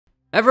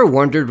Ever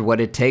wondered what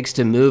it takes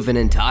to move an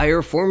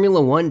entire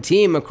Formula One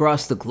team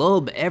across the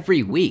globe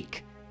every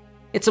week?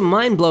 It's a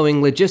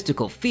mind-blowing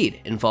logistical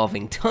feat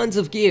involving tons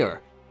of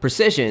gear,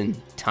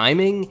 precision,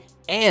 timing,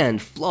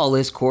 and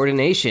flawless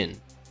coordination.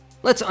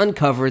 Let's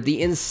uncover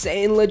the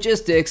insane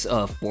logistics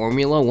of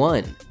Formula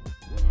One.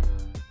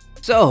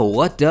 So,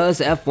 what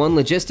does F1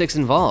 logistics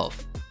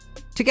involve?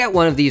 To get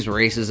one of these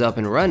races up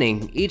and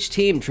running, each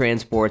team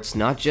transports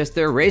not just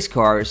their race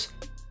cars,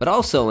 but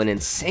also an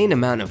insane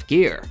amount of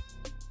gear.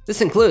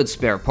 This includes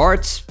spare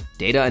parts,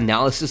 data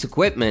analysis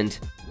equipment,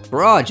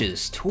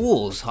 garages,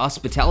 tools,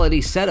 hospitality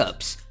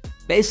setups,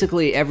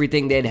 basically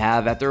everything they'd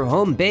have at their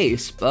home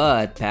base,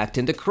 but packed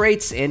into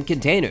crates and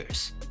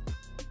containers.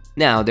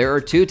 Now, there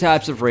are two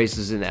types of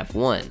races in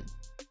F1.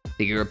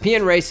 The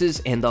European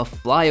races and the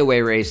flyaway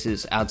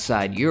races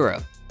outside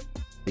Europe.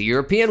 The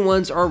European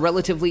ones are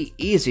relatively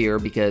easier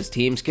because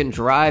teams can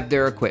drive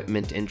their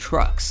equipment in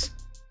trucks.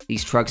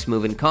 These trucks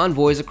move in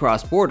convoys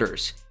across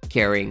borders,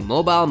 carrying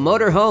mobile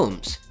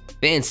motorhomes,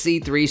 fancy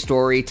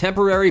 3-story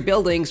temporary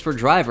buildings for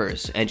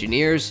drivers,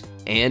 engineers,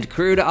 and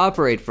crew to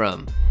operate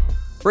from.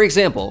 For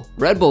example,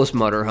 Red Bull's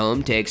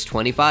motorhome takes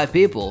 25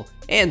 people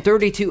and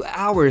 32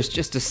 hours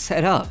just to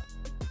set up.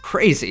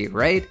 Crazy,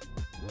 right?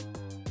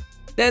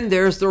 Then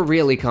there's the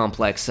really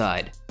complex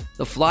side,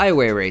 the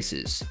flyaway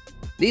races.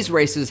 These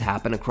races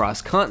happen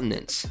across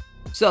continents,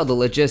 so the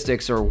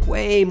logistics are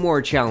way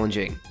more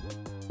challenging.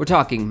 We're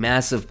talking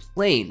massive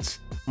planes,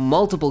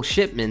 multiple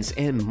shipments,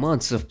 and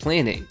months of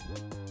planning.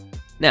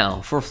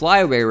 Now, for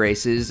flyaway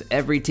races,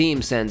 every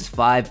team sends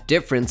 5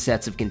 different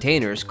sets of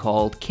containers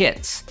called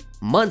kits,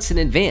 months in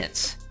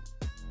advance.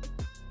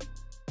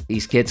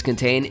 These kits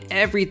contain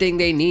everything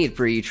they need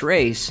for each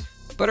race,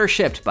 but are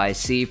shipped by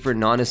sea for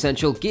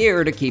non-essential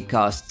gear to keep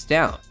costs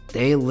down.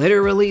 They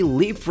literally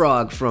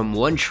leapfrog from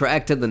one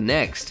track to the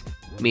next,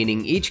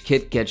 meaning each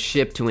kit gets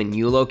shipped to a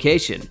new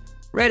location,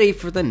 ready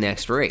for the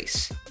next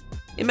race.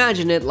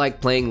 Imagine it like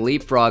playing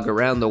leapfrog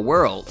around the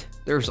world.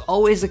 There's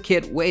always a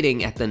kit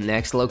waiting at the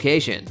next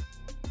location.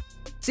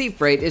 Sea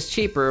freight is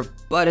cheaper,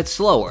 but it's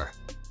slower.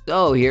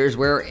 So here's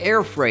where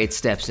air freight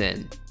steps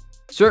in.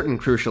 Certain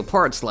crucial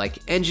parts like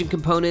engine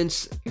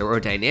components,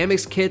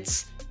 aerodynamics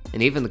kits,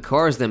 and even the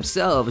cars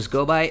themselves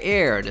go by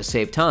air to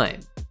save time.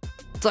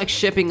 It's like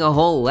shipping a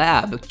whole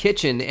lab,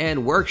 kitchen,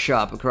 and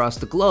workshop across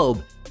the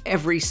globe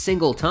every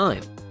single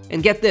time.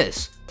 And get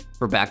this,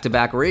 for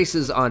back-to-back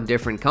races on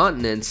different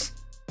continents,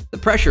 the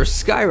pressure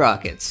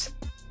skyrockets.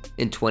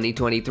 In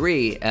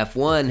 2023,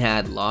 F1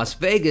 had Las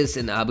Vegas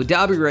and Abu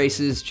Dhabi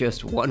races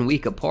just 1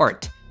 week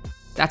apart.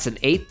 That's an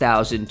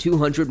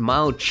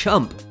 8,200-mile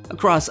chump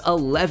across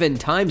 11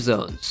 time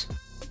zones.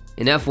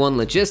 In F1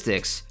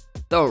 logistics,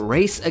 the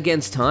race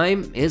against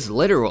time is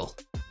literal.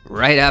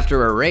 Right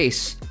after a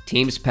race,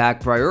 teams pack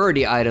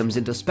priority items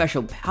into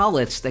special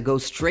pallets that go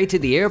straight to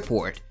the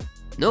airport.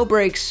 No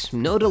breaks,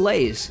 no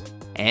delays,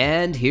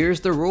 and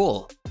here's the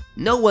rule.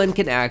 No one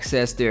can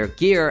access their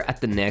gear at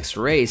the next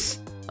race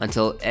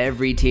until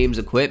every team's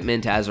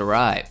equipment has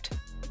arrived.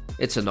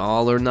 It's an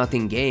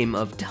all-or-nothing game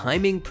of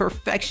timing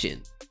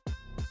perfection.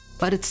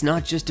 But it's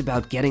not just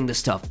about getting the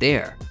stuff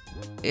there.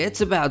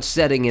 It's about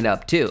setting it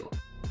up too.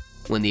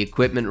 When the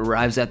equipment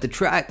arrives at the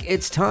track,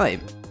 it's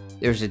time.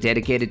 There's a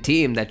dedicated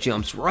team that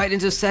jumps right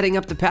into setting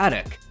up the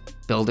paddock,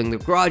 building the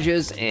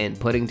garages, and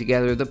putting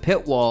together the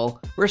pit wall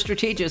where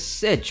strategists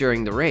sit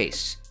during the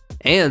race.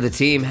 And the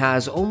team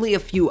has only a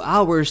few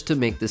hours to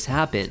make this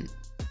happen.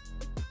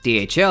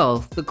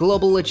 DHL, the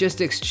global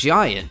logistics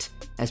giant,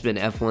 has been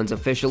F1's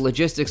official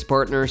logistics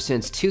partner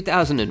since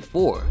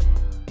 2004,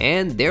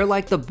 and they're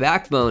like the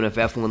backbone of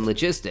F1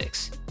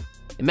 logistics.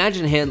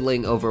 Imagine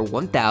handling over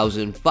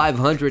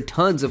 1,500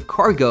 tons of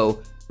cargo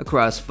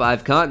across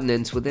 5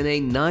 continents within a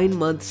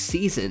 9-month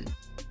season.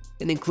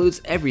 It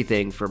includes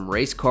everything from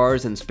race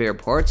cars and spare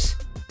parts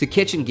to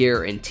kitchen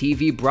gear and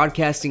TV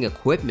broadcasting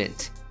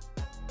equipment.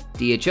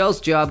 DHL's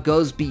job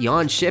goes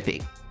beyond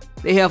shipping.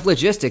 They have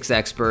logistics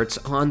experts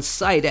on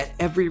site at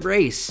every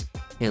race,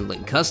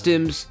 handling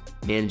customs,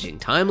 managing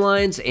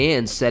timelines,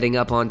 and setting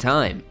up on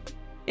time.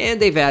 And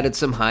they've added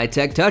some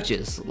high-tech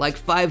touches like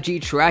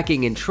 5G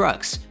tracking in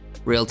trucks,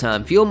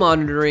 real-time fuel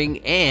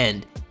monitoring,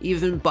 and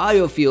even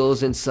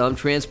biofuels in some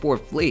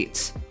transport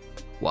fleets.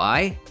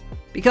 Why?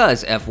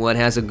 Because F1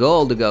 has a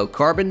goal to go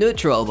carbon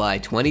neutral by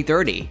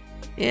 2030,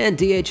 and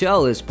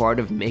DHL is part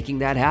of making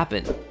that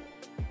happen.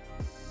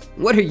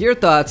 What are your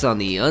thoughts on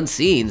the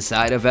unseen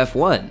side of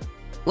F1?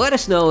 Let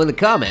us know in the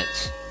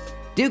comments.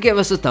 Do give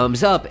us a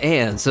thumbs up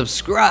and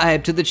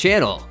subscribe to the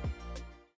channel.